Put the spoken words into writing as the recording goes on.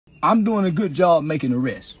I'm doing a good job making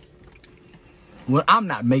arrests. Well, I'm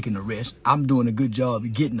not making arrests. I'm doing a good job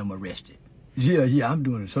of getting them arrested. Yeah, I'm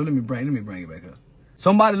doing it. So let me bring it back up.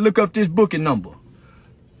 Somebody look up this booking number.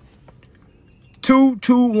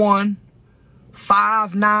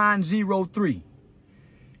 221-5903.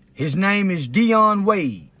 His name is Dion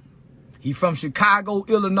Wade. He from Chicago,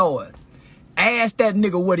 Illinois. Ask that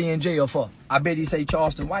nigga what he in jail for. I bet he say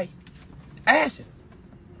Charleston white. Ask him.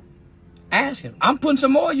 Ask him. I'm putting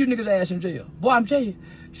some more of you niggas ass in jail. Boy, I'm telling you.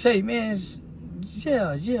 Say, man,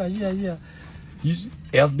 yeah.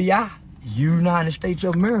 FBI, United States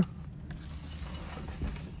of America.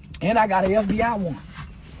 And I got an FBI one.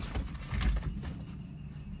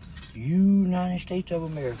 United States of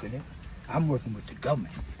America. Nigga. I'm working with the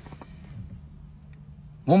government.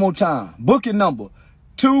 One more time. Booking number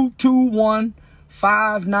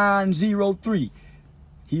 221-5903.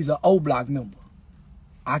 He's an Oblock member.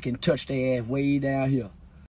 I can touch their ass way down here.